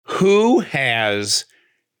Who has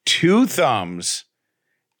 2 thumbs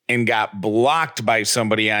and got blocked by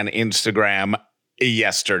somebody on Instagram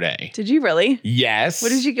yesterday? Did you really? Yes. What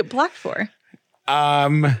did you get blocked for?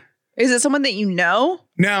 Um, Is it someone that you know?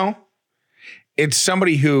 No. It's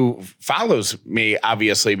somebody who follows me,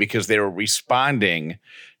 obviously, because they were responding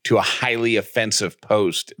to a highly offensive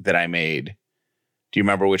post that I made. Do you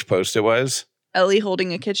remember which post it was? Ellie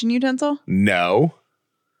holding a kitchen utensil? No.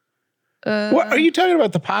 What are you talking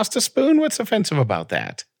about? The pasta spoon? What's offensive about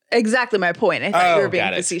that? Exactly my point. I thought you were being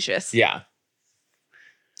got it. facetious. Yeah.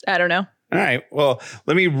 I don't know. All right. Well,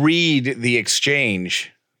 let me read the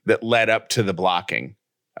exchange that led up to the blocking.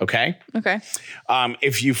 Okay. Okay.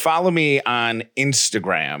 If you follow me on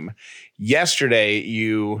Instagram, yesterday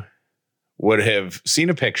you would have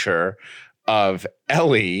seen a picture of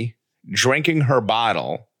Ellie drinking her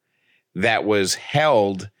bottle that was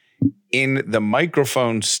held in the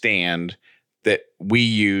microphone stand that we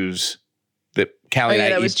use, that Callie and I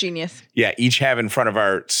that was genius. Yeah, each have in front of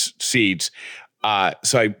our seats.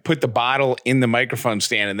 So I put the bottle in the microphone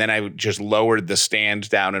stand, and then I just lowered the stand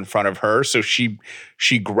down in front of her. So she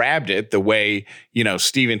grabbed it the way,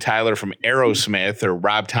 Steven Tyler from Aerosmith or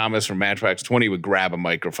Rob Thomas from Matchbox 20 would grab a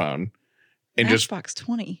microphone. And Matchbox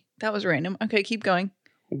 20. That was random. Okay, keep going.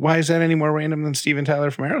 Why is that any more random than Steven Tyler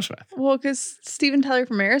from Aerosmith? Well, because Steven Tyler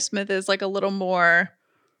from Aerosmith is like a little more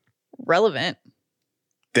relevant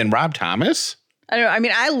than Rob Thomas? I don't know. I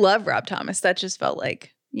mean, I love Rob Thomas. That just felt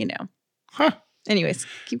like, Huh. Anyways,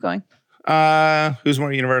 keep going. Who's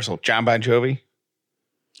more universal? John Bon Jovi?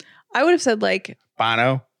 I would have said like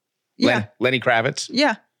Bono? Yeah. Lenny Kravitz?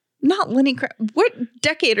 Yeah. Not Lenny Kravitz. What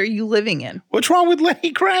decade are you living in? What's wrong with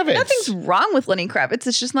Lenny Kravitz? Nothing's wrong with Lenny Kravitz.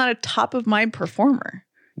 It's just not a top of mind performer.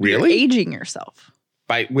 Really? You're aging yourself.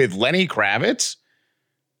 With Lenny Kravitz?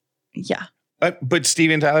 Yeah. But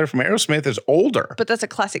Steven Tyler from Aerosmith is older. But that's a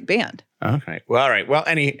classic band. Okay. Well, all right. Well,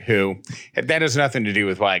 anywho, that has nothing to do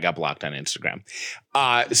with why I got blocked on Instagram.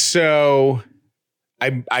 So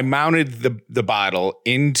I mounted the bottle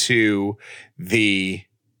into the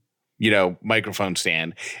microphone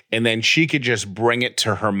stand, and then she could just bring it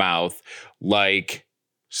to her mouth like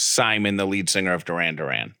Simon, the lead singer of Duran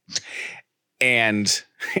Duran. And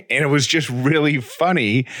it was just really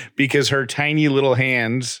funny because her tiny little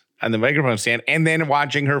hands on the microphone stand, and then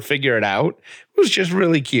watching her figure it out was just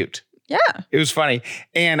really cute. Yeah. It was funny.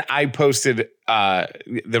 And I posted,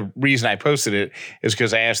 the reason I posted it is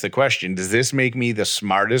because I asked the question, does this make me the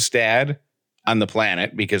smartest dad on the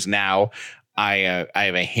planet? Because now I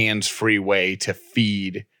have a hands-free way to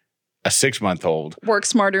feed a 6-month-old. Work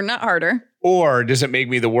smarter, not harder. Or does it make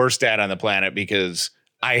me the worst dad on the planet because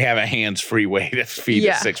I have a hands-free way to feed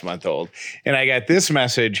a 6-month-old? And I got this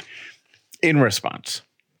message in response.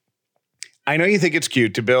 I know you think it's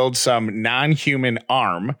cute to build some non-human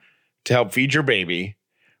arm to help feed your baby,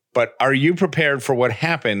 but are you prepared for what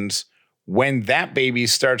happens when that baby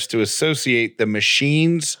starts to associate the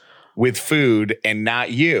machines with food and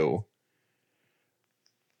not you?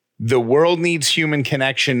 The world needs human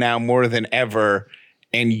connection now more than ever,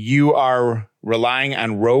 and you are relying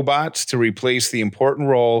on robots to replace the important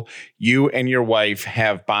role you and your wife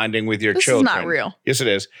have bonding with your children. This is not real. Yes, it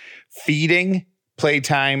is. Feeding,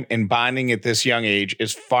 playtime, and bonding at this young age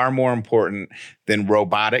is far more important than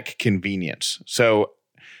robotic convenience. So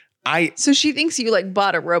she thinks you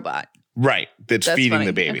bought a robot. Right. That's feeding funny.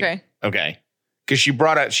 the baby. Okay. Because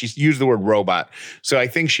she used the word robot. So I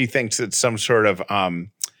think she thinks it's some sort of,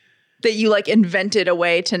 that you invented a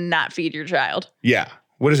way to not feed your child. Yeah.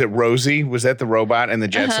 What is it? Rosie? Was that the robot and the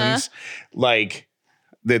Jetsons?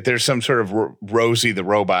 That there's some sort of Rosie the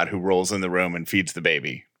robot who rolls in the room and feeds the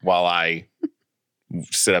baby while I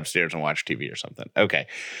sit upstairs and watch TV or something. Okay.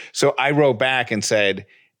 So I wrote back and said,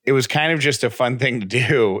 it was kind of just a fun thing to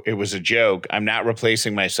do. It was a joke. I'm not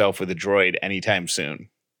replacing myself with a droid anytime soon.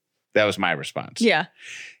 That was my response. Yeah.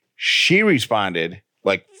 She responded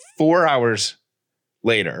 4 hours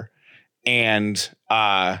later. And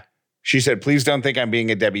she said, please don't think I'm being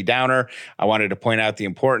a Debbie Downer. I wanted to point out the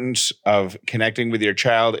importance of connecting with your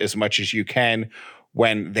child as much as you can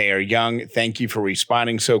when they are young. Thank you for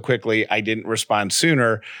responding so quickly. I didn't respond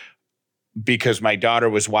sooner because my daughter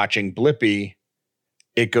was watching Blippi.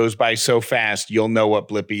 It goes by so fast. You'll know what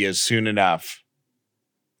Blippi is soon enough.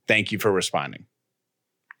 Thank you for responding.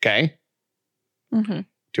 Okay. Mm-hmm.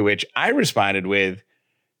 To which I responded with,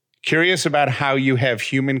 curious about how you have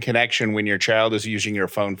human connection when your child is using your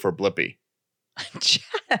phone for Blippi.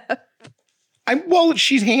 Jeff.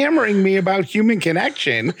 She's hammering me about human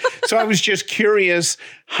connection. So I was just curious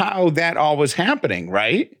how that all was happening,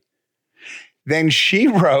 right? Then she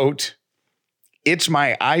wrote, it's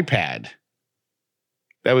my iPad.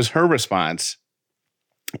 That was her response.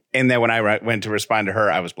 And then when I went to respond to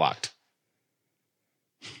her, I was blocked.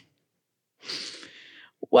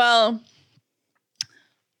 Well,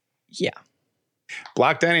 yeah.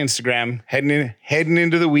 Blocked on Instagram, heading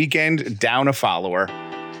into the weekend, down a follower.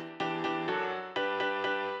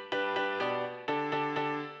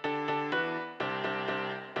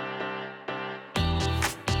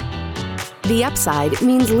 The Upside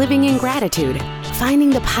means living in gratitude, finding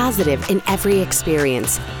the positive in every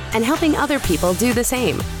experience, and helping other people do the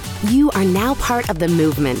same. You are now part of the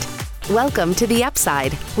movement. Welcome to The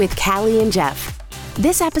Upside with Callie and Jeff.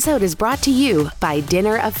 This episode is brought to you by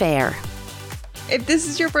Dinner Affair. If this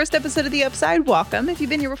is your first episode of The Upside, welcome. If you've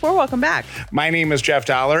been here before, welcome back. My name is Jeff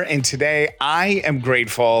Dollar, and today I am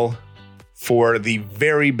grateful for the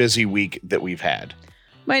very busy week that we've had.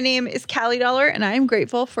 My name is Callie Dollar, and I am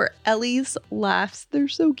grateful for Ellie's laughs. They're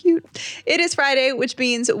so cute. It is Friday, which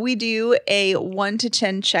means we do a 1 to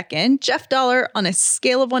 10 check-in. Jeff Dollar, on a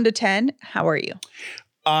scale of 1 to 10, how are you?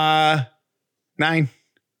 9.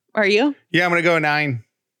 Are you? Yeah, I'm going to go 9.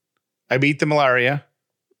 I beat the malaria.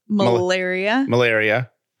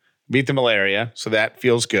 Malaria. Beat the malaria, so that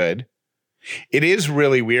feels good. It is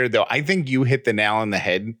really weird, though. I think you hit the nail on the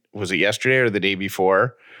head. Was it yesterday or the day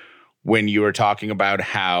before? When you were talking about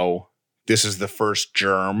how this is the first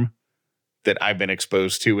germ that I've been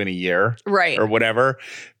exposed to in a year. Right. Or whatever.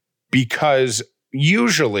 Because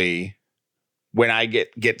usually when I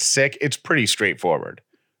get sick, it's pretty straightforward.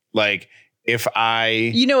 Like if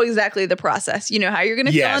You know exactly the process. You know how you're going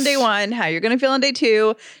to feel on day 1, how you're going to feel on day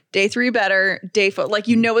 2, day 3 better, day 4. Like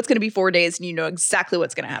you know it's going to be 4 days and you know exactly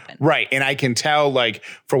what's going to happen. Right. And I can tell, like,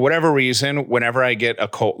 for whatever reason, whenever I get a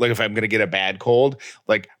cold, like if I'm going to get a bad cold,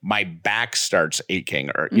 like my back starts aching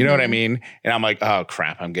or, you know what I mean? And I'm like, oh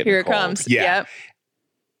crap, I'm getting Here a cold. It comes. Yeah. Yep.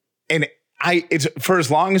 And it's for as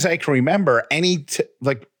long as I can remember,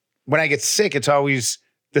 like when I get sick, it's always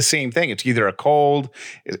the same thing. It's either a cold.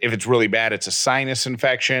 If it's really bad, it's a sinus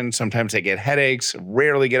infection. Sometimes I get headaches,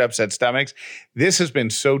 rarely get upset stomachs. This has been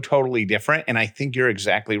so totally different. And I think you're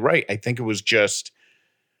exactly right. I think it was just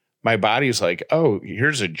my body's like, oh,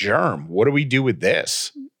 here's a germ. What do we do with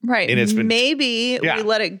this? Right. And it's been, maybe we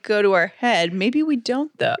let it go to our head. Maybe we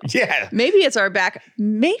don't, though. Yeah. Maybe it's our back.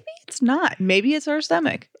 Maybe it's not. Maybe it's our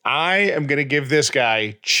stomach. I am going to give this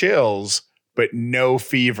guy chills, but no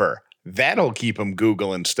fever. That'll keep him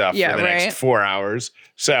Googling stuff for the next 4 hours.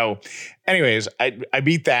 So anyways, I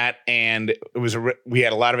beat that, and it was we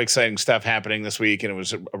had a lot of exciting stuff happening this week, and it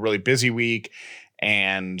was a really busy week,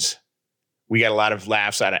 and we got a lot of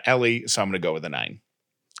laughs out of Ellie. So I'm going to go with a 9.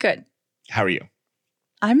 Good. How are you?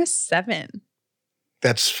 I'm a 7.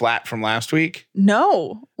 That's flat from last week?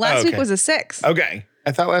 No. Last week was a 6. Okay.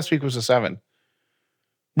 I thought last week was a 7.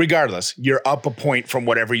 Regardless, you're up a point from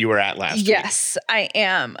whatever you were at last week. Yes, I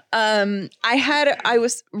am. I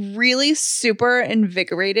was really super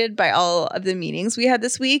invigorated by all of the meetings we had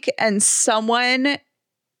this week, and someone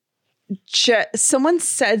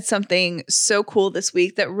said something so cool this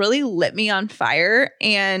week that really lit me on fire.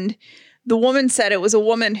 And the woman said it was a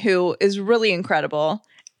woman who is really incredible,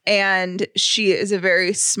 and she is a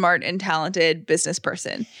very smart and talented business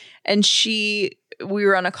person. And we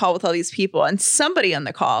were on a call with all these people, and somebody on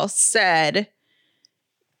the call said,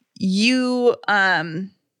 you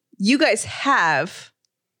guys have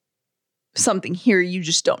something here. You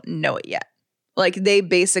just don't know it yet. Like they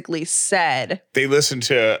basically said, they listened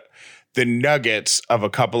to the nuggets of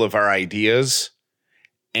a couple of our ideas,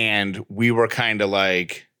 and we were kind of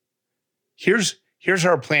like, here's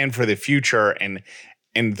our plan for the future. And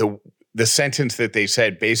the sentence that they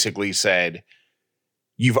said basically said,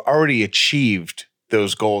 you've already achieved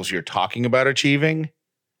those goals you're talking about achieving.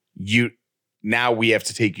 Now we have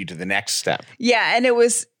to take you to the next step. Yeah. And it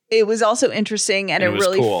was also interesting, and it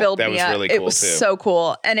really cool. filled that me was up. Really cool it was too. So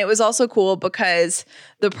cool. And it was also cool because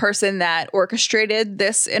the person that orchestrated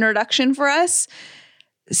this introduction for us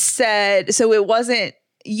said, so it wasn't,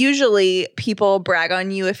 usually people brag on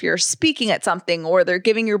you if you're speaking at something or they're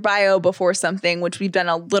giving your bio before something, which we've done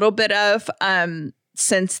a little bit of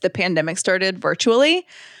since the pandemic started virtually,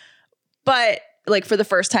 but like for the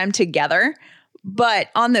first time together. But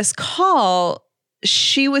on this call,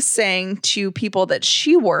 she was saying to people that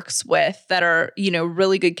she works with that are,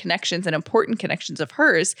 really good connections and important connections of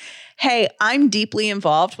hers, hey, I'm deeply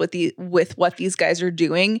involved with what these guys are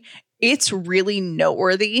doing. It's really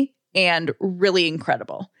noteworthy and really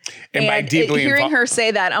incredible. And by deeply hearing her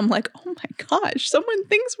say that, I'm like, oh my gosh, someone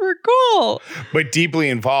thinks we're cool. But deeply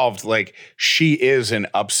involved, like she is an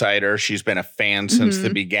upsider. She's been a fan since the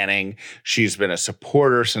beginning. She's been a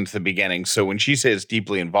supporter since the beginning. So when she says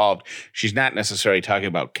deeply involved, she's not necessarily talking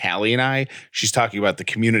about Callie and I. She's talking about the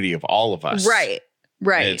community of all of us. Right.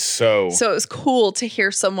 Right. And it's so it was cool to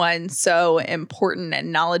hear someone so important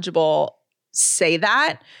and knowledgeable say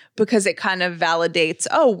that, because it kind of validates,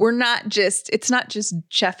 it's not just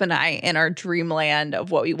Jeff and I in our dreamland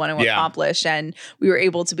of what we want to accomplish. And we were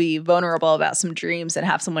able to be vulnerable about some dreams and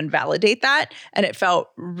have someone validate that. And it felt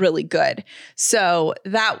really good. So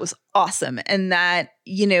that was awesome. And that,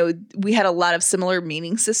 we had a lot of similar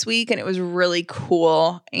meetings this week, and it was really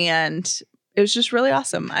cool. And it was just really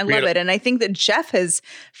awesome. I love it. And I think that Jeff has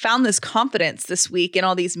found this confidence this week in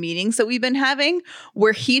all these meetings that we've been having,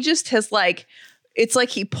 where he just has it's like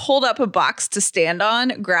he pulled up a box to stand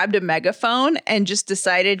on, grabbed a megaphone, and just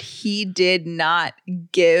decided he did not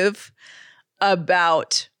give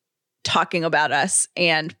about talking about us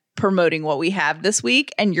and promoting what we have this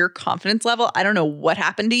week. And your confidence level, I don't know what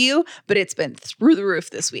happened to you, but it's been through the roof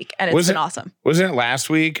this week. And it's been awesome. Wasn't it last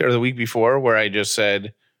week or the week before where I just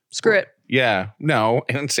said, screw it? Yeah, no,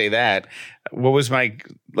 I didn't say that. What was my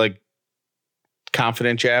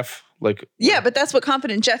confident Jeff? Yeah, but that's what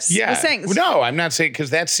confident Jeff was saying. No, I'm not saying,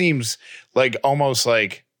 because that seems almost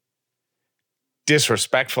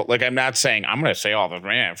disrespectful. I'm not saying I'm going to say all the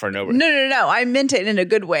man for no reason. No. I meant it in a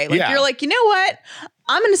good way. You're like, you know what?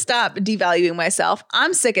 I'm going to stop devaluing myself.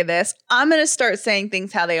 I'm sick of this. I'm going to start saying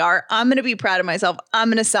things how they are. I'm going to be proud of myself. I'm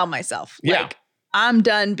going to sell myself. I'm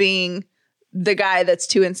done being the guy that's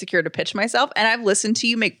too insecure to pitch myself. And I've listened to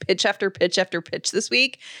you make pitch after pitch after pitch this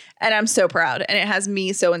week, and I'm so proud. And it has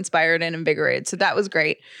me so inspired and invigorated. So that was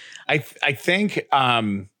great. I think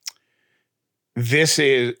this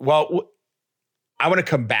is, I want to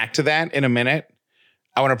come back to that in a minute.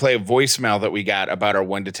 I want to play a voicemail that we got about our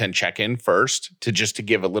 1 to 10 check-in first, to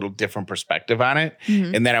give a little different perspective on it.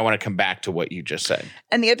 Mm-hmm. And then I want to come back to what you just said.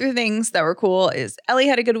 And the other things that were cool is Ellie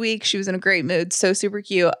had a good week. She was in a great mood. So super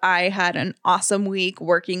cute. I had an awesome week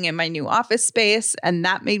working in my new office space, and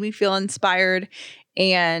that made me feel inspired.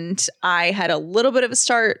 And I had a little bit of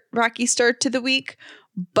a rocky start to the week,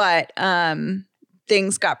 but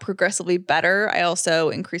things got progressively better. I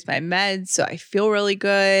also increased my meds, so I feel really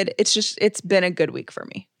good. It's been a good week for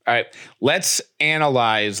me. All right, let's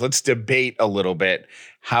debate a little bit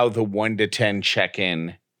how the 1 to 10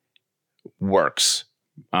 check-in works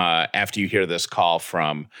after you hear this call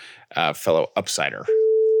from fellow Upsider.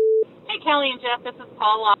 Hey, Kelly and Jeff, this is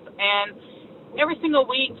Paula, and every single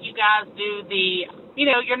week you guys do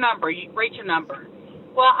your number, you rate your number.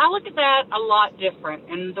 Well, I look at that a lot different,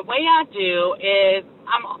 and the way I do is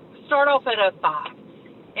start off at a 5.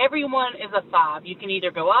 Everyone is a 5. You can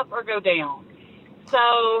either go up or go down. So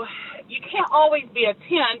you can't always be a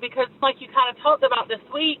 10, because like you kind of talked about this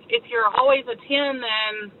week, if you're always a 10,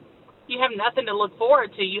 then you have nothing to look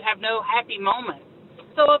forward to. You have no happy moments.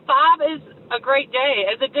 So a 5 is a great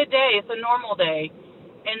day. It's a good day. It's a normal day.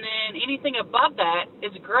 And then anything above that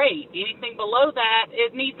is great. Anything below that,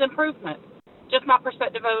 it needs improvement. Just my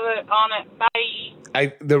perspective on it.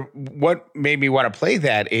 Bye. What made me want to play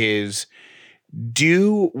that is,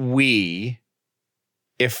 do we,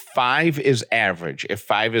 if 5 is average, if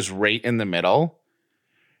 5 is right in the middle,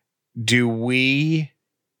 do we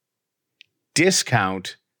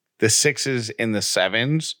discount the 6s and the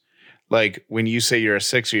 7s? Like when you say you're a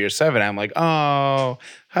 6 or you're a 7, I'm like, oh,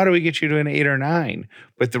 how do we get you to an 8 or 9?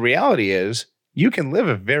 But the reality is, you can live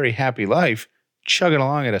a very happy life chugging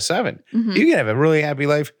along at a 7. Mm-hmm. You can have a really happy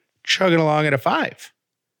life chugging along at a 5.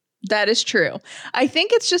 That is true. I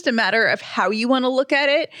think it's just a matter of how you want to look at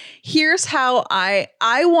it. Here's how I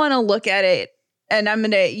want to look at it. And I'm going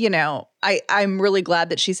to, I'm really glad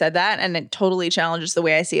that she said that. And it totally challenges the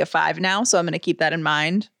way I see a 5 now. So I'm going to keep that in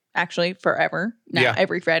mind, actually, forever. Now,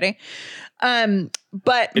 every Friday.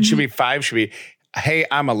 But it should be 5 should be, hey,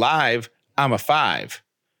 I'm alive. I'm a 5.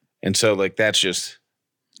 And so that's just.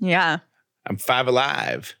 Yeah. I'm 5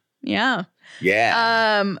 alive. Yeah.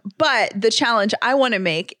 Yeah. But the challenge I want to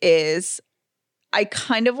make is I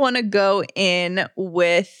kind of want to go in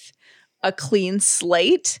with a clean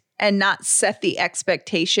slate and not set the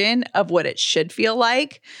expectation of what it should feel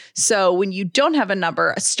like. So when you don't have a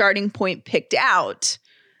number, a starting point picked out,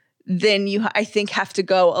 then you, I think, have to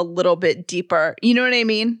go a little bit deeper. You know what I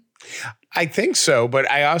mean? I think so. But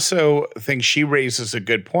I also think she raises a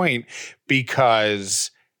good point, because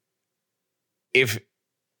if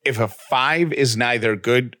a 5 is neither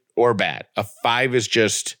good or bad, a 5 is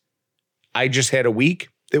just, I just had a week.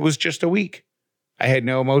 It was just a week. I had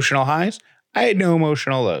no emotional highs. I had no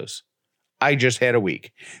emotional lows. I just had a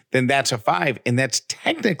week. Then that's a 5. And that's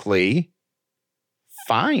technically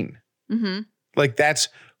fine. Mm-hmm. Like that's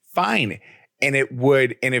fine. And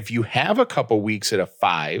if you have a couple weeks at a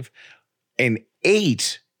 5, an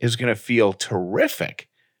 8 is going to feel terrific.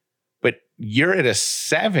 But you're at a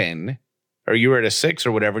 7 or you were at a 6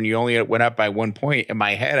 or whatever, and you only went up by 1 point. In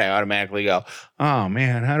my head, I automatically go, oh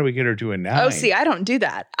man, how do we get her to a 9? Oh, see, I don't do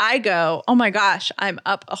that. I go, oh my gosh, I'm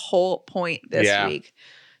up a whole point this week.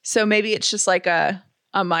 So maybe it's just like a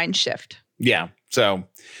mind shift. Yeah. So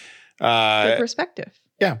good perspective.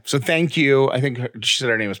 Yeah. So thank you. I think she said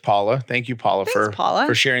her name was Paula. Thank you, Paula, Thanks, Paula,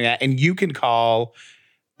 for sharing that. And you can call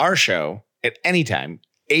our show at any time,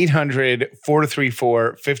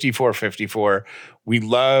 800-434-5454. We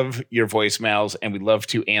love your voicemails and we love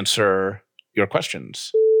to answer your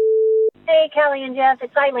questions. Hey, Callie and Jeff,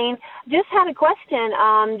 it's Eileen. Just had a question.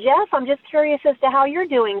 Jeff, I'm just curious as to how you're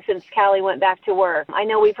doing since Callie went back to work. I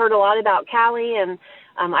know we've heard a lot about Callie, and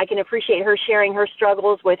I can appreciate her sharing her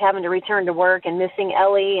struggles with having to return to work and missing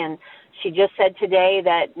Ellie. And she just said today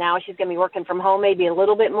that now she's going to be working from home maybe a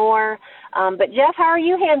little bit more. But, Jeff, how are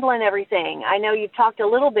you handling everything? I know you've talked a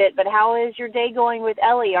little bit, but how is your day going with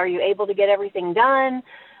Ellie? Are you able to get everything done?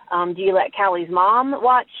 Do you let Callie's mom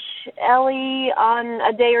watch Ellie on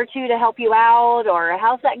a day or two to help you out, or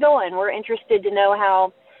how's that going? We're interested to know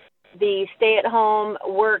how the stay-at-home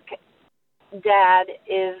work dad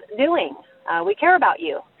is doing. We care about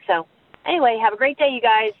you. So anyway, have a great day, you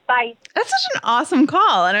guys. Bye. That's such an awesome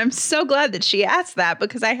call, and I'm so glad that she asked that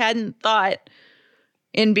because I hadn't thought,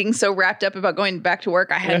 in being so wrapped up about going back to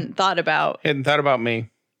work, I hadn't thought about me.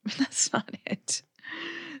 That's not it.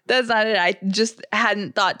 That's not it. I just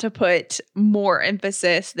hadn't thought to put more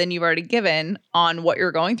emphasis than you've already given on what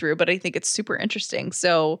you're going through, but I think it's super interesting.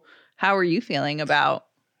 So how are you feeling about?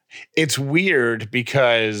 It's weird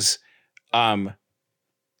because, I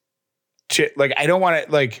don't want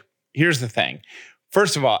to, here's the thing.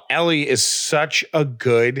 First of all, Ellie is such a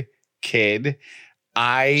good kid.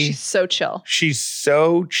 She's so chill. She's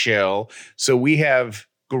so chill. So we have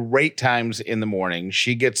great times in the morning.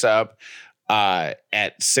 She gets up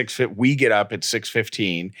at 6. We get up at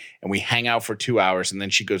 6:15 and we hang out for 2 hours, and then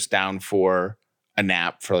she goes down for a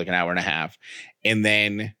nap for like an hour and a half, and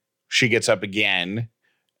then she gets up again,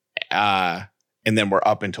 and then we're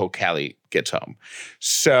up until Callie gets home.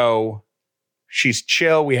 So she's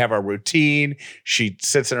chill. We have our routine. She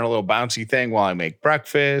sits in her little bouncy thing while I make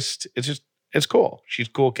breakfast. It's cool. She's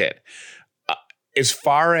a cool kid. As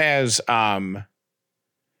far as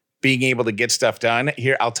being able to get stuff done,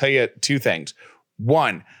 here, I'll tell you 2 things.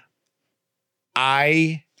 One,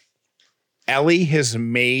 Ellie has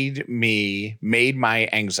made my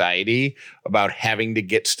anxiety about having to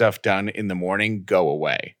get stuff done in the morning go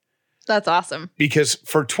away. That's awesome. Because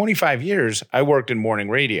for 25 years, I worked in morning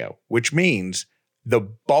radio, which means the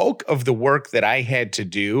bulk of the work that I had to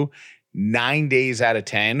do 9 days out of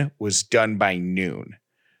 10 was done by noon.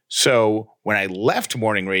 So when I left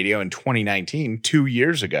morning radio in 2019, 2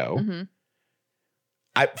 years ago,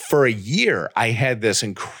 for a year, I had this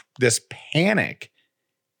panic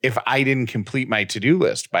if I didn't complete my to-do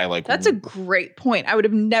list by That's a great point. I would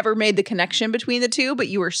have never made the connection between the two, but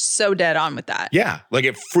you were so dead on with that. Yeah.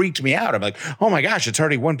 It freaked me out. I'm like, oh my gosh, it's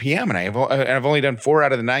already 1 p.m. and I've only done 4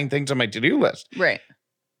 out of the 9 things on my to-do list. Right.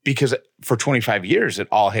 Because for 25 years, it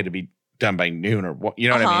all had to be done by noon or what, you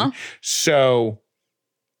know what I mean? So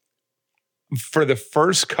for the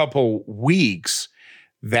first couple weeks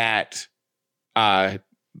that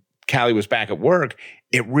Callie was back at work,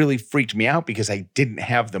 it really freaked me out because I didn't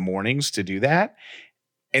have the mornings to do that.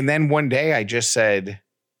 And then one day I just said,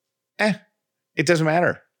 it doesn't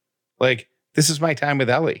matter. This is my time with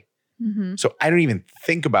Ellie. Mm-hmm. So I don't even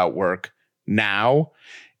think about work now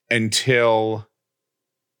until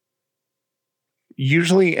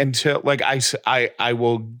I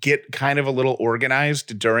will get kind of a little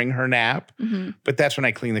organized during her nap, but that's when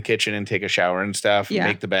I clean the kitchen and take a shower and stuff and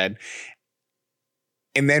make the bed.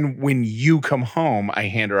 And then when you come home, I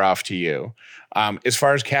hand her off to you. As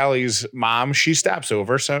far as Callie's mom, she stops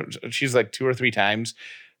over. So she's 2 or 3 times.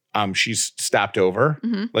 She's stopped over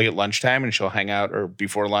at lunchtime, and she'll hang out, or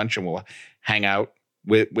before lunch, and we'll hang out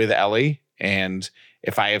with Ellie. And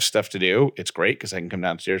if I have stuff to do, it's great because I can come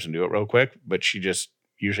downstairs and do it real quick. But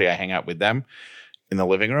usually I hang out with them in the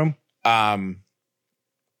living room. But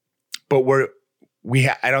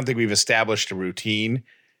I don't think we've established a routine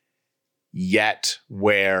yet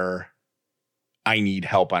where I need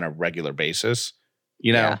help on a regular basis,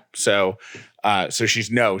 So she's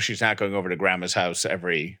not going over to grandma's house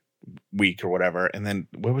every week or whatever. And then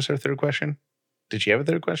what was her third question? Did you have a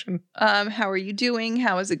third question? How are you doing?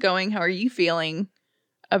 How is it going? How are you feeling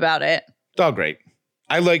about it? It's all great.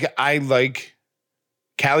 I like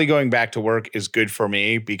Callie going back to work is good for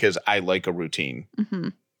me because I like a routine. Mm-hmm.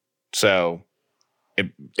 So,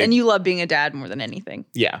 and you love being a dad more than anything.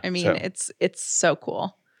 Yeah. I mean, it's so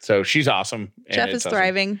cool. So she's awesome. Jeff is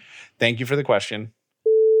thriving. Thank you for the question.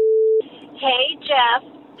 Hey, Jeff.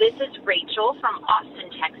 This is Rachel from Austin,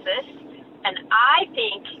 Texas. And I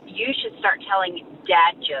think you should start telling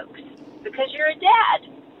dad jokes because you're a dad.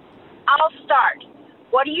 I'll start.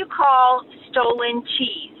 What do you call stolen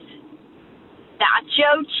cheese?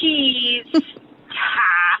 Nacho cheese.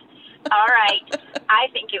 Ha. All right. I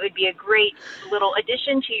think it would be a great little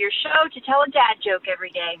addition to your show to tell a dad joke every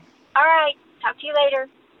day. All right. Talk to you later.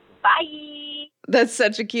 Bye. That's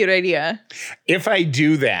such a cute idea. If I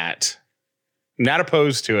do that, not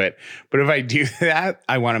opposed to it, but if I do that,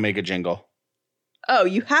 I want to make a jingle. Oh,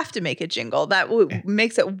 you have to make a jingle. That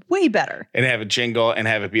makes it way better. And have a jingle and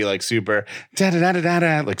have it be like super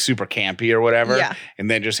da-da-da-da-da, like super campy or whatever. Yeah. And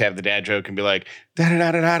then just have the dad joke and be like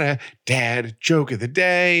da-da-da-da-da, dad joke of the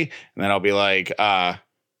day. And then I'll be like, I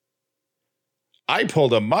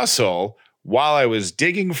pulled a muscle while I was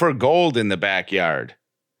digging for gold in the backyard.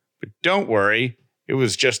 But don't worry, it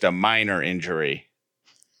was just a minor injury.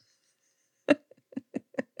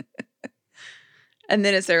 And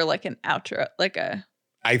then is there like an outro, like a...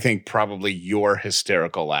 I think probably your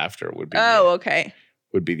hysterical laughter would be okay.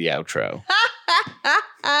 Would be the outro.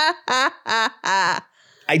 I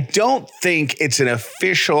don't think it's an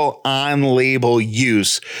official on-label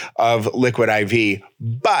use of Liquid IV,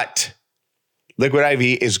 but Liquid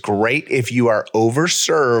IV is great if you are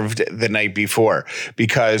overserved the night before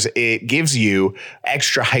because it gives you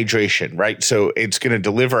extra hydration, right? So it's going to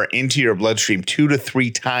deliver into your bloodstream 2 to 3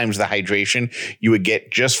 times the hydration you would get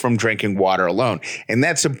just from drinking water alone. And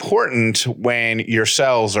that's important when your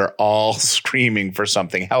cells are all screaming for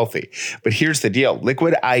something healthy. But here's the deal.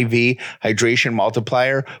 Liquid IV Hydration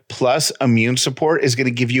Multiplier plus immune support is going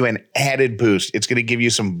to give you an added boost. It's going to give you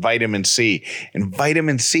some vitamin C. And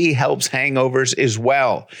vitamin C helps hangovers as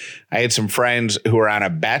well. I had some friends who were on a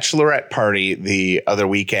bachelorette party the other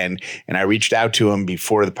weekend, and I reached out to them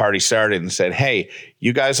before the party started and said, hey,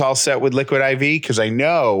 you guys all set with Liquid IV? Because I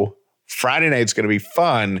know Friday night's going to be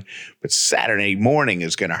fun, but Saturday morning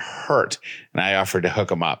is going to hurt. And I offered to hook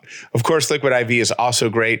them up. Of course, Liquid IV is also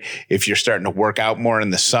great if you're starting to work out more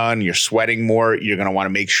in the sun, you're sweating more, you're going to want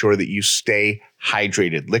to make sure that you stay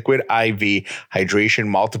hydrated. Liquid IV Hydration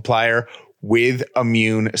Multiplier with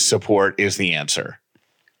immune support is the answer.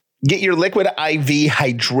 Get your Liquid IV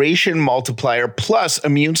Hydration Multiplier plus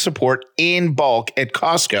immune support in bulk at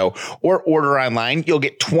Costco or order online. You'll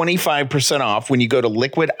get 25% off when you go to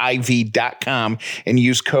liquidiv.com and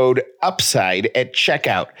use code UPSIDE at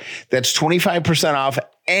checkout. That's 25% off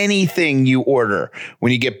anything you order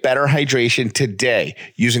when you get better hydration today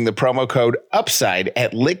using the promo code UPSIDE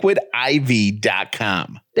at liquidiv.com.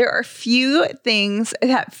 There are few things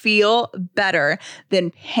that feel better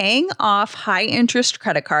than paying off high interest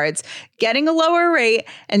credit cards, getting a lower rate,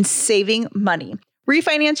 and saving money.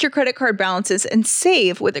 Refinance your credit card balances and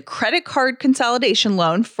save with a credit card consolidation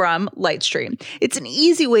loan from Lightstream. It's an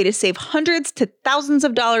easy way to save hundreds to thousands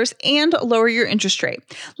of dollars and lower your interest rate.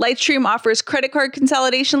 Lightstream offers credit card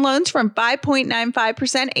consolidation loans from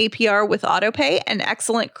 5.95% APR with autopay and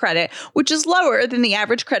excellent credit, which is lower than the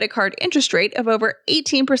average credit card interest rate of over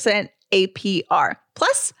 18% APR.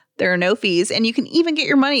 Plus, there are no fees, and you can even get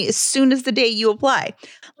your money as soon as the day you apply.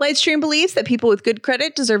 Lightstream believes that people with good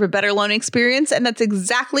credit deserve a better loan experience, and that's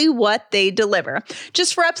exactly what they deliver.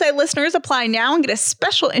 Just for Upside listeners, apply now and get a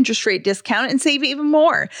special interest rate discount and save even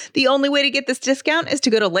more. The only way to get this discount is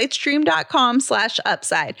to go to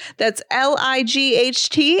lightstream.com/upside. That's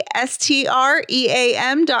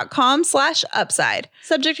LIGHTSTREAM.com/upside.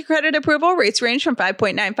 Subject to credit approval, rates range from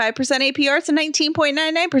 5.95% APR to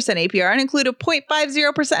 19.99% APR and include a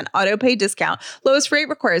 0.50% autopay discount. Lowest rate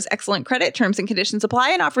requires excellent credit. Terms and conditions apply,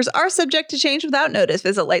 and offers are subject to change without notice.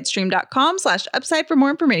 Visit lightstream.com/upside for more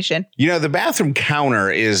information. You know, the bathroom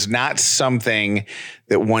counter is not something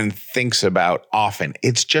that one thinks about often.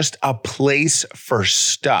 It's just a place for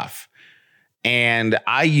stuff. And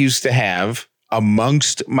I used to have,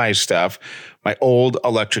 amongst my stuff, my old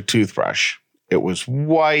electric toothbrush. It was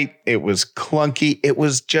white. It was clunky. It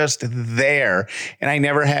was just there. And I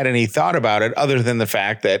never had any thought about it other than the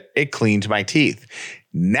fact that it cleaned my teeth.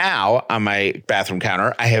 Now on my bathroom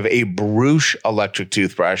counter, I have a Bruche electric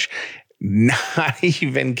toothbrush. Not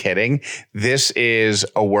even kidding. This is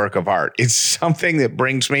a work of art. It's something that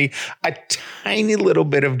brings me a tiny little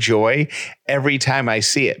bit of joy every time I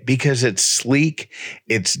see it because it's sleek,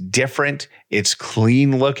 it's different, It's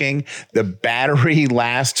clean looking. The battery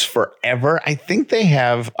lasts forever. I think they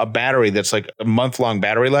have a battery that's like a month-long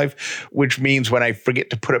battery life, which means when I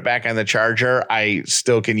forget to put it back on the charger, I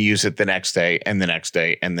still can use it the next day and the next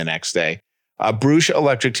day and the next day. A Bruush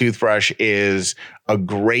electric toothbrush is a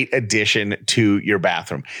great addition to your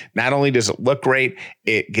bathroom. Not only does it look great,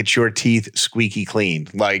 it gets your teeth squeaky clean,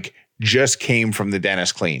 like just came from the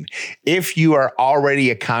dentist clean. If you are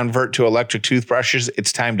already a convert to electric toothbrushes,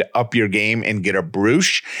 it's time to up your game and get a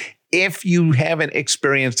Bruush. If you haven't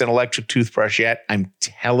experienced an electric toothbrush yet, I'm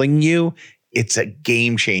telling you, it's a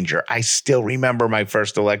game changer. I still remember my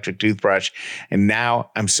first electric toothbrush, and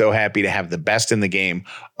now I'm so happy to have the best in the game,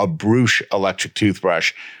 a Bruush electric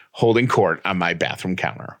toothbrush holding court on my bathroom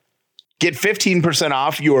counter. Get 15%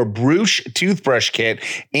 off your Bruush toothbrush kit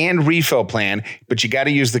and refill plan, but you got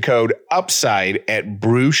to use the code UPSIDE at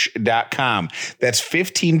Bruush.com. That's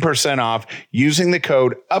 15% off using the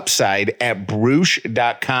code UPSIDE at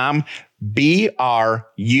Bruush.com, BRUUSH.com.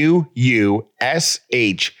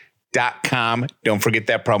 Don't forget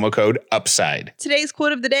that promo code UPSIDE. Today's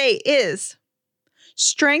quote of the day is,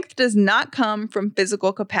 strength does not come from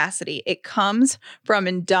physical capacity. It comes from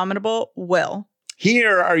indomitable will.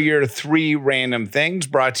 Here are your 3 random things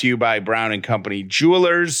brought to you by Brown & Company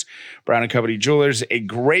Jewelers. Brown & Company Jewelers, a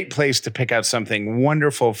great place to pick out something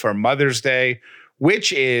wonderful for Mother's Day,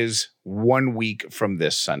 which is 1 week from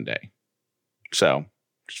this Sunday. So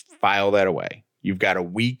just file that away. You've got a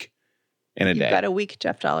week and a day. You've got a week,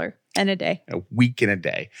 Jeff Dollar, and a day. A week and a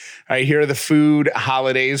day. All right, here are the food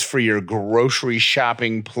holidays for your grocery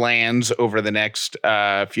shopping plans over the next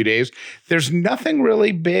few days. There's nothing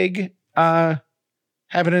really big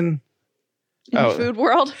happening in the food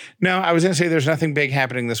world. No, I was going to say there's nothing big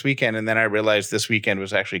happening this weekend, and then I realized this weekend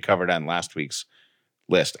was actually covered on last week's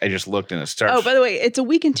list. I just looked and it starts. Oh, by the way, it's a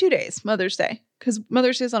week and 2 days, Mother's Day, because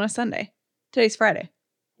Mother's Day is on a Sunday. Today's Friday.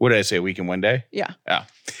 What did I say? A week and 1 day? Yeah. Oh.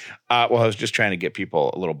 Well, I was just trying to get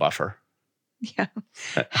people a little buffer. Yeah.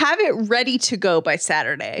 Have it ready to go by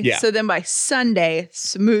Saturday. Yeah. So then by Sunday,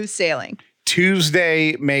 smooth sailing.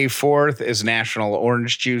 Tuesday, May 4th is National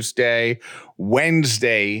Orange Juice Day.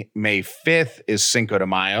 Wednesday, May 5th is Cinco de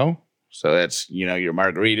Mayo. So that's, your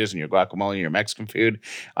margaritas and your guacamole and your Mexican food.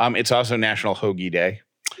 It's also National Hoagie Day.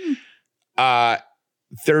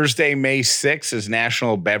 Thursday, May 6th is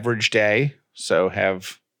National Beverage Day. So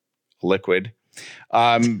have liquid.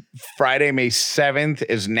 Friday, May 7th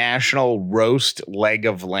is National Roast Leg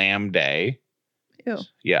of Lamb Day. Ew.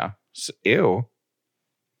 Yeah. Ew.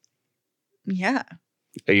 Yeah.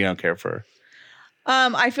 You don't care for?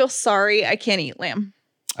 I feel sorry. I can't eat lamb.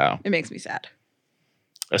 Oh. It makes me sad.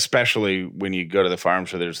 Especially when you go to the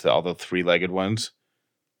farms where there's all the 3-legged ones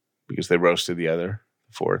because they roasted the other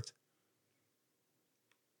 4th.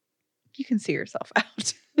 You can see yourself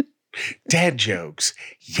out. Dad jokes.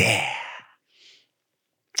 Yeah.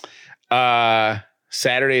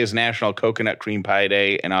 Saturday is National Coconut Cream Pie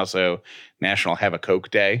Day and also National Have a Coke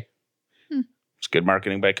Day. It's good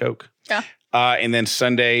marketing by Coke. Yeah. And then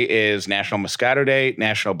Sunday is National Moscato Day,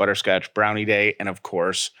 National Butterscotch Brownie Day, and of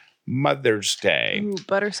course, Mother's Day. Ooh,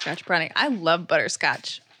 butterscotch brownie. I love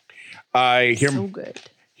butterscotch. So good.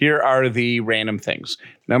 Here are the random things.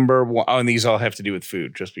 Number 1, and these all have to do with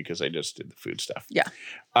food, just because I just did the food stuff. Yeah.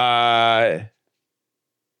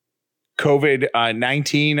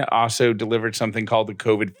 COVID-19 also delivered something called the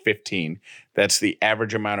COVID-15. That's the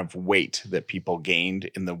average amount of weight that people gained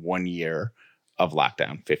in the 1 year of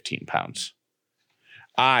lockdown, 15 pounds.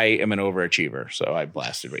 I am an overachiever, so I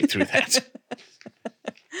blasted right through that.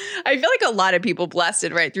 I feel like a lot of people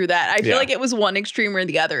blasted right through that. I feel like it was one extreme or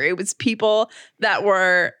the other. It was people that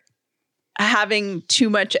were having too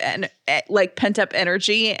much pent up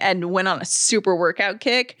energy and went on a super workout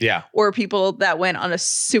kick. Yeah. Or people that went on a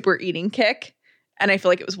super eating kick. And I feel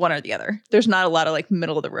like it was one or the other. There's not a lot of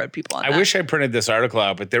middle of the road people on that. I wish I printed this article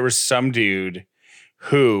out, but there was some dude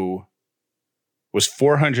who was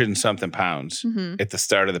 400 and something pounds at the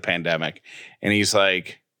start of the pandemic. And he's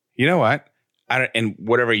like, you know what? And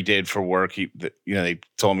whatever he did for work, they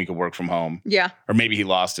told him he could work from home. Yeah. Or maybe he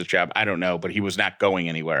lost his job. I don't know, but he was not going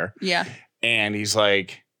anywhere. Yeah. And he's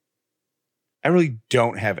like, I really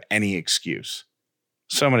don't have any excuse.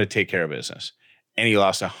 So I'm going to take care of business. And he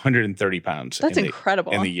lost 130 pounds. That's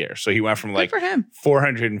incredible. In the year. So he went from Good for him.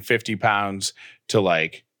 450 pounds to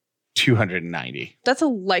 290. That's a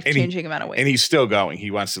life-changing amount of weight. And he's still going. He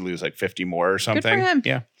wants to lose 50 more or something. Good for him.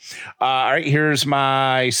 Yeah. All right. Here's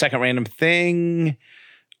my second random thing.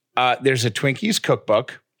 There's a Twinkies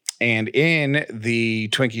cookbook. And in the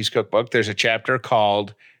Twinkies cookbook, there's a chapter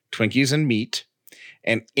called Twinkies and Meat.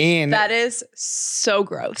 And in That is so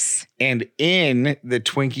gross. And in the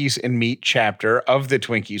Twinkies and Meat chapter of the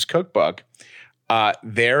Twinkies cookbook,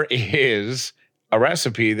 there is a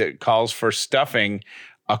recipe that calls for stuffing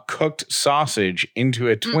a cooked sausage into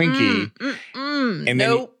a Twinkie.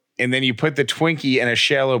 And then you put the Twinkie in a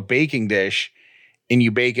shallow baking dish and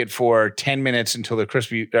you bake it for 10 minutes until the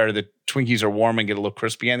Twinkies are warm and get a little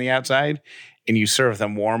crispy on the outside. And you serve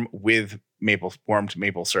them warm with warmed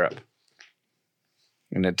maple syrup.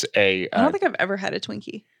 And it's I don't think I've ever had a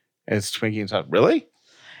Twinkie. It's Twinkie and sauce. Really?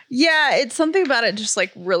 Yeah, it's something about it just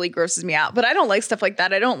like really grosses me out. But I don't like stuff like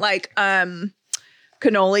that. I don't like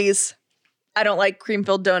cannolis. I don't like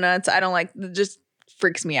cream-filled donuts. I don't like, it just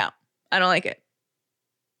freaks me out. I don't like it.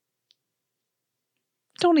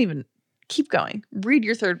 Don't even keep going. Read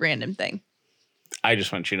your third random thing. I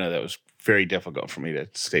just want you to know that was very difficult for me to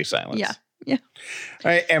stay silent. Yeah. All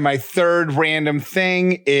right, and my third random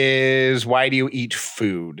thing is, why do you eat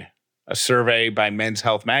food? A survey by Men's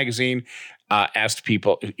Health magazine asked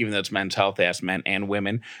people, even though it's Men's Health, they asked men and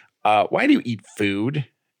women, why do you eat food?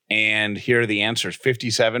 And here are the answers.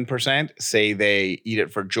 57% say they eat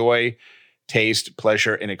it for joy, taste,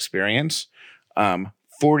 pleasure, and experience.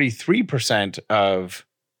 43% of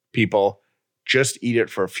people just eat it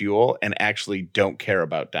for fuel and actually don't care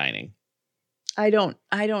about dining. I don't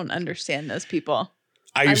understand those people.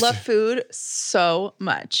 I love food so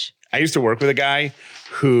much. I used to work with a guy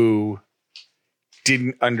who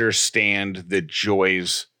didn't understand the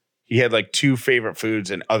joys. He had like 2 favorite foods,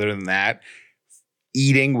 and other than that,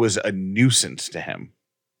 eating was a nuisance to him.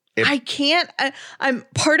 I can't. I'm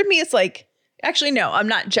part of me is like, actually, no, I'm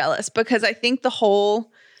not jealous, because I think the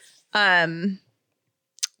whole,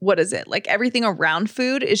 what is it? Like everything around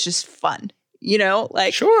food is just fun, you know?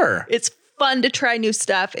 Like, sure, it's fun to try new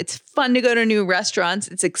stuff. It's fun to go to new restaurants.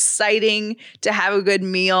 It's exciting to have a good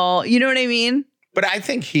meal. You know what I mean? But I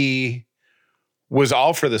think he was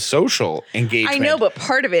all for the social engagement. I know, but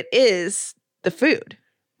part of it is the food.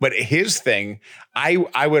 But his thing,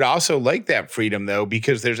 I would also like that freedom though,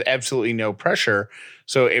 because there's absolutely no pressure.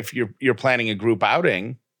 So if you're planning a group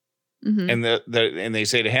outing, and and they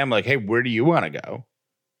say to him like, "Hey, where do you want to go?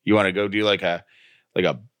 You want to go do like a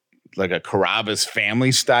Carrabba's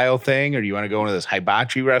family style thing, or do you want to go to one of those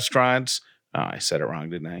hibachi restaurants?" Oh, I said it wrong,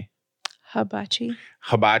 didn't I?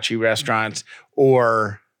 Hibachi restaurants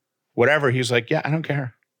or whatever. He's like, "Yeah, I don't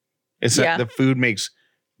care. It's not, the food makes.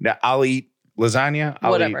 I'll eat lasagna.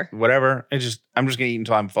 I'll eat whatever. I'm just gonna eat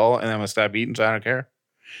until I'm full, and then I'm gonna stop eating, so I don't care."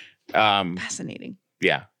 Fascinating.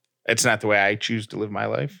 Yeah, it's not the way I choose to live my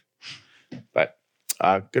life, but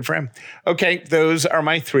good for him. Okay, those are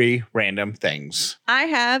my 3 random things. I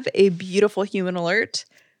have a beautiful human alert.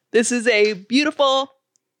 This is a beautiful,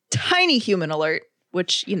 tiny human alert,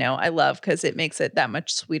 which, you know, I love because it makes it that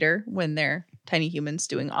much sweeter when they're tiny humans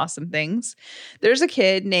doing awesome things. There's a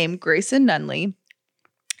kid named Grayson Nunley,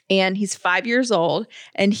 and he's 5 years old,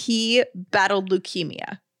 and he battled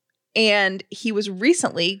leukemia. And he was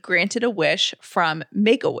recently granted a wish from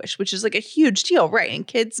Make-A-Wish, which is like a huge deal, right? And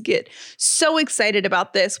kids get so excited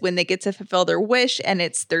about this when they get to fulfill their wish and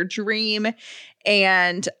it's their dream.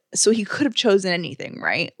 And so he could have chosen anything,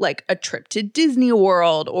 right? Like a trip to Disney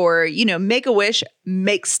World, or, you know, Make-A-Wish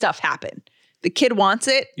makes stuff happen. The kid wants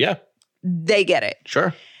it. Yeah. They get it.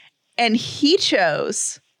 Sure. And he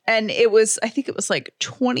chose, and I think it was like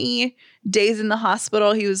 20 days in the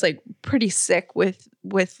hospital. He was like pretty sick with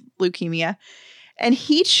leukemia. And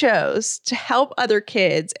he chose to help other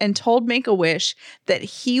kids and told Make-A-Wish that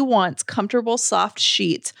he wants comfortable, soft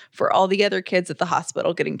sheets for all the other kids at the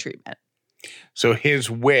hospital getting treatment. So his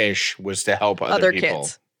wish was to help other people.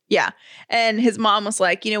 Kids. Yeah. And his mom was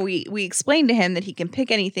like, you know, we explained to him that he can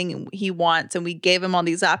pick anything he wants. And we gave him all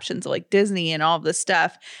these options like Disney and all of this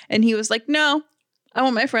stuff. And he was like, no, I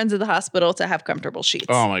want my friends at the hospital to have comfortable sheets.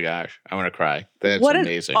 Oh my gosh. I want to cry. That's what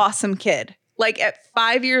amazing. An awesome kid. Like at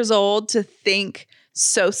 5 years old to think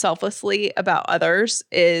so selflessly about others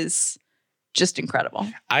is just incredible.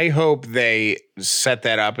 I hope they set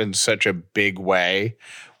that up in such a big way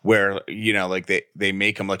where, you know, like they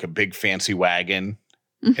make them like a big fancy wagon.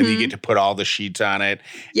 And you get to put all the sheets on it.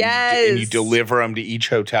 Yes. And you deliver them to each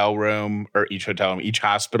hotel room or each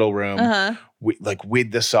hospital room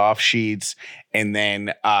with the soft sheets. And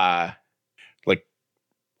then, like,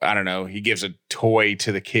 I don't know, he gives a toy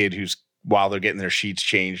to the kid while they're getting their sheets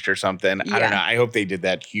changed or something. Yeah. I don't know. I hope they did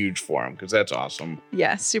that huge for him because that's awesome.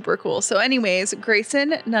 Yeah, super cool. So anyways,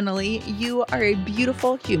 Grayson Nunley, you are a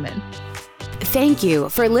beautiful human. Thank you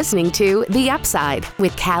for listening to The Upside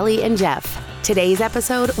with Callie and Jeff. Today's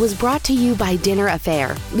episode was brought to you by Dinner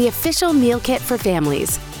Affair, the official meal kit for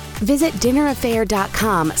families. Visit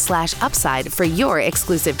dinneraffair.com/upside for your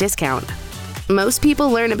exclusive discount. Most people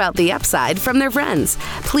learn about the upside from their friends.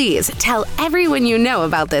 Please tell everyone you know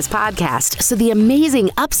about this podcast so the amazing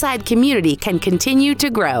Upside community can continue to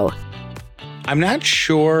grow. I'm not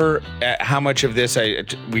sure how much of this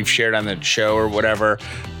we've shared on the show or whatever,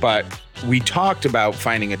 but we talked about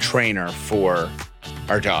finding a trainer for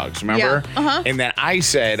our dogs, remember? Yeah. Uh-huh. And then I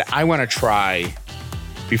said, I want to try,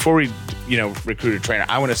 before we recruit a trainer,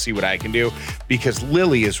 I want to see what I can do, because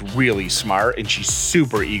Lily is really smart and she's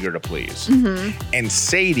super eager to please. Mm-hmm. And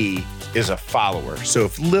Sadie is a follower. So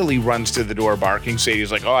if Lily runs to the door barking,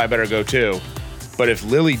 Sadie's like, oh, I better go too. But if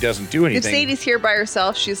Lily doesn't do anything. If Sadie's here by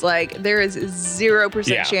herself, she's like, there is 0%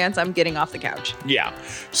 Yeah. chance I'm getting off the couch. Yeah.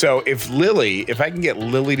 So if I can get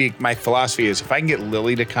Lily to, my philosophy is if I can get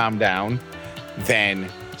Lily to calm down, then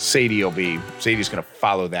Sadie's going to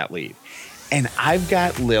follow that lead. And I've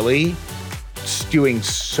got Lily doing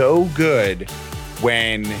so good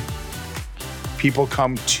when people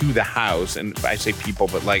come to the house. And I say people,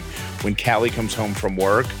 but like when Callie comes home from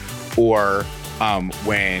work, or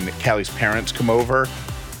when Callie's parents come over,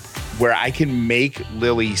 where I can make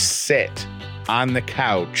Lily sit on the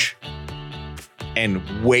couch and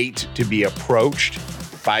wait to be approached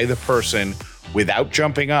by the person without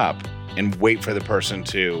jumping up, and wait for the person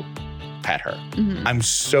to pet her. Mm-hmm. I'm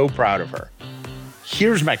so proud of her.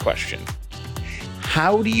 Here's my question.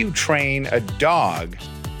 How do you train a dog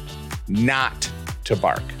not to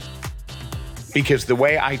bark? Because the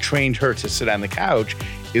way I trained her to sit on the couch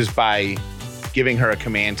is by giving her a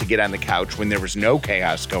command to get on the couch when there was no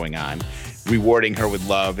chaos going on, rewarding her with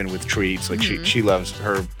love and with treats. Like she loves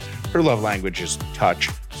her love language is touch.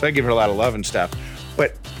 So I give her a lot of love and stuff.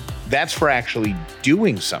 But that's for actually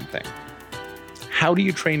doing something. How do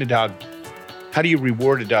you train a dog? How do you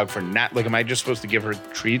reward a dog for not, like, am I just supposed to give her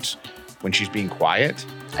treats when she's being quiet?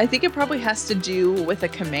 I think it probably has to do with a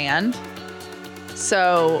command.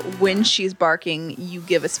 So when she's barking, you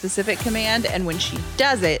give a specific command, and when she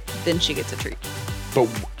does it, then she gets a treat. But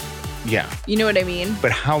yeah. You know what I mean?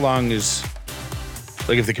 But how long is,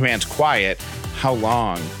 like, if the command's quiet, how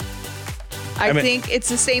long? I think it's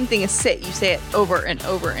the same thing as sit. You say it over and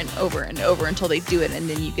over and over and over until they do it, and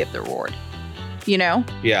then you give the reward. You know?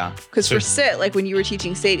 Yeah. Because for sit, like when you were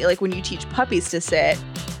teaching Sadie, like when you teach puppies to sit,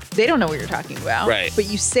 they don't know what you're talking about. Right. But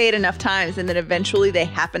you say it enough times, and then eventually they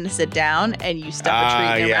happen to sit down, and you stuff a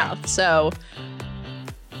treat in their mouth. So,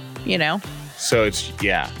 you know? So it's,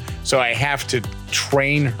 yeah. So I have to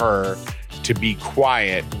train her to be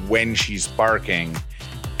quiet when she's barking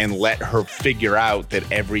and let her figure out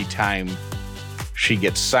that every time she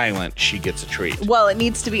gets silent, she gets a treat. Well, it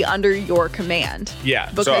needs to be under your command.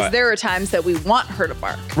 Yeah. Because there are times that we want her to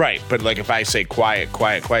bark. Right. But like if I say quiet,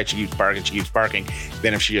 quiet, quiet, she keeps barking.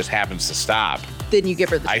 Then if she just happens to stop, then you give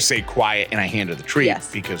her the treat. I say quiet and I hand her the treat.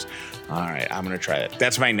 Yes. Because, all right, I'm going to try that.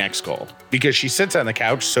 That's my next goal. Because she sits on the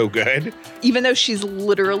couch so good. Even though she's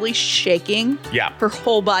literally shaking. Yeah. Her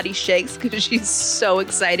whole body shakes because she's so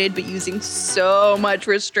excited, but using so much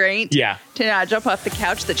restraint. Yeah. To not jump off the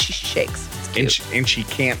couch that she shakes. And she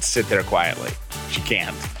can't sit there quietly. She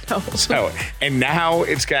can't. No. So, and now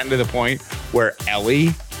it's gotten to the point where Ellie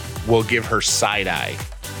will give her side eye.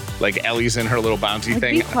 Like Ellie's in her little bouncy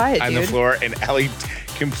thing be quiet, on the dude. floor. And Ellie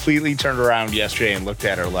completely turned around yesterday and looked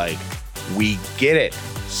at her like, we get it.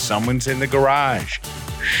 Someone's in the garage.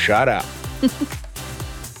 Shut up.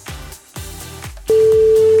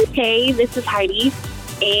 Hey, this is Heidi.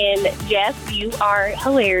 And Jeff, you are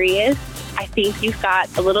hilarious. I think you've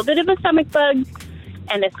got a little bit of a stomach bug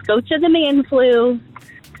and a scotch of the man flu.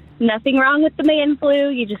 Nothing wrong with the man flu.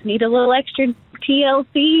 You just need a little extra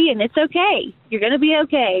TLC, and it's okay. You're going to be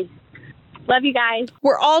okay. Love you guys.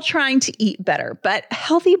 We're all trying to eat better, but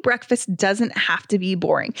healthy breakfast doesn't have to be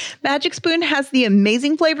boring. Magic Spoon has the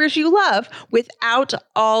amazing flavors you love without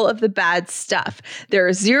all of the bad stuff. There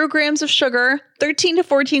are 0 grams of sugar, 13 to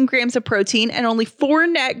 14 grams of protein, and only 4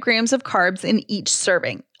 net grams of carbs in each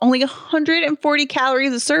serving. Only 140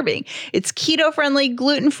 calories a serving. It's keto-friendly,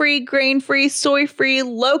 gluten-free, grain-free, soy-free,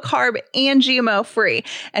 low-carb, and GMO-free.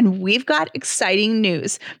 And we've got exciting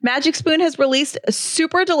news. Magic Spoon has released a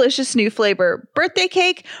super delicious new flavor, Birthday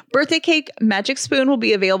Cake. Birthday Cake Magic Spoon will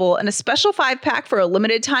be available in a special 5-pack for a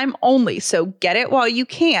limited time only, so get it while you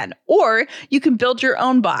can. Or you can build your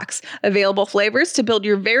own box. Available flavors to build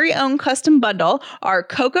your very own custom bundle are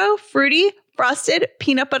cocoa, fruity, frosted,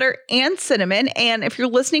 peanut butter, and cinnamon. And if you're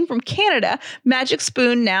listening from Canada, Magic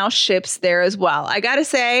Spoon now ships there as well. I gotta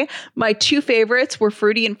say, my 2 favorites were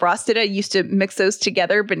fruity and frosted. I used to mix those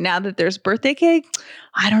together, but now that there's birthday cake,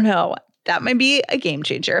 I don't know. That might be a game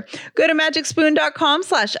changer. Go to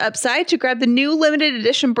magicspoon.com/upside to grab the new limited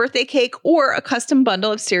edition birthday cake or a custom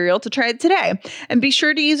bundle of cereal to try it today. And be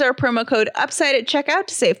sure to use our promo code UPSIDE at checkout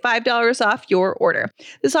to save $5 off your order.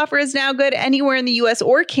 This offer is now good anywhere in the US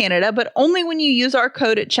or Canada, but only when you use our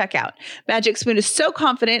code at checkout. Magic Spoon is so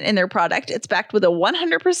confident in their product, it's backed with a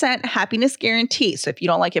 100% happiness guarantee. So if you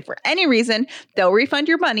don't like it for any reason, they'll refund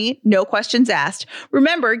your money, no questions asked.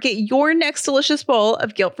 Remember, get your next delicious bowl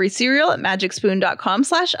of guilt-free cereal at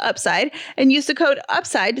magicspoon.com/upside and use the code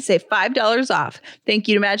UPSIDE to save $5 off. Thank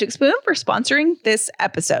you to Magic Spoon for sponsoring this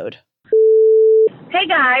episode. Hey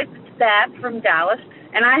guys, it's Beth from Dallas,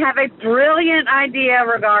 and I have a brilliant idea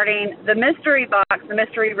regarding the mystery box, the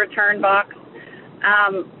mystery return box.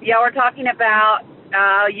 Y'all were talking about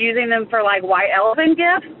using them for like white elephant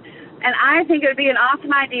gifts, and I think it would be an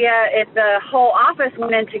awesome idea if the whole office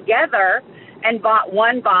went in together and bought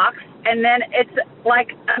one box, and then it's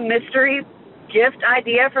like a mystery gift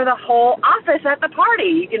idea for the whole office at the party.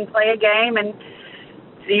 You can play a game and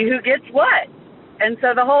see who gets what. And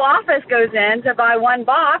so the whole office goes in to buy one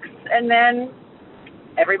box, and then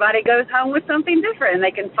everybody goes home with something different, and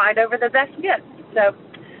they can fight over the best gift. So,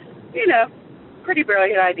 pretty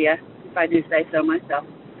brilliant idea, if I do say so myself.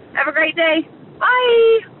 Have a great day.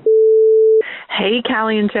 Bye. Hey,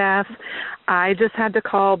 Callie and Jeff. I just had to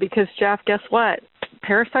call because, Jeff, guess what?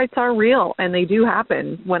 Parasites are real, and they do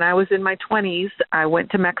happen. When I was in my 20s, I went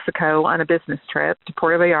to Mexico on a business trip to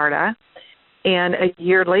Puerto Vallarta, and a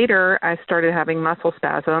year later, I started having muscle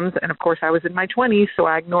spasms, and of course, I was in my 20s, so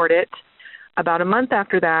I ignored it. About a month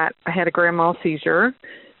after that, I had a grand mal seizure,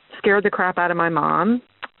 scared the crap out of my mom,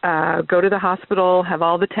 go to the hospital, have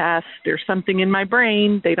all the tests. There's something in my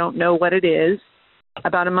brain. They don't know what it is.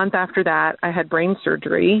 About a month after that, I had brain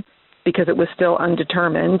surgery because it was still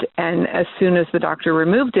undetermined. And as soon as the doctor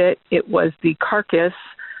removed it, it was the carcass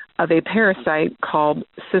of a parasite called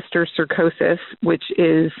cysticercosis, which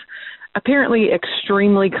is apparently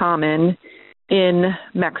extremely common in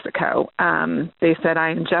Mexico. They said I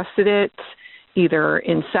ingested it either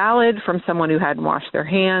in salad from someone who hadn't washed their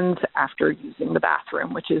hands after using the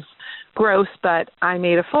bathroom, which is gross, but I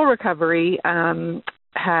made a full recovery,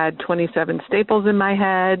 had 27 staples in my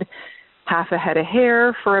head, half a head of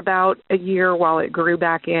hair for about a year while it grew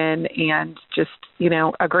back in, and just,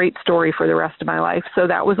 a great story for the rest of my life. So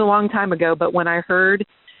that was a long time ago, but when I heard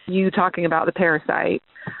you talking about the parasite,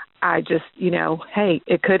 I just, hey,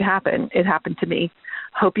 it could happen. It happened to me.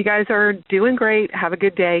 Hope you guys are doing great. Have a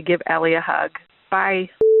good day. Give Ellie a hug. Bye.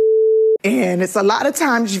 And it's a lot of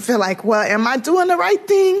times you feel like, well, am I doing the right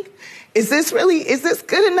thing? Is this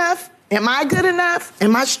good enough? Am I good enough?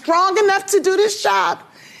 Am I strong enough to do this job?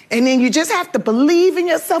 And then you just have to believe in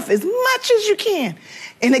yourself as much as you can.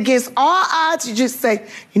 And against all odds, you just say,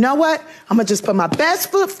 you know what? I'm going to just put my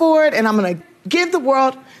best foot forward, and I'm going to give the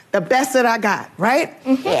world the best that I got, right?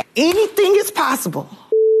 Mm-hmm. Anything is possible.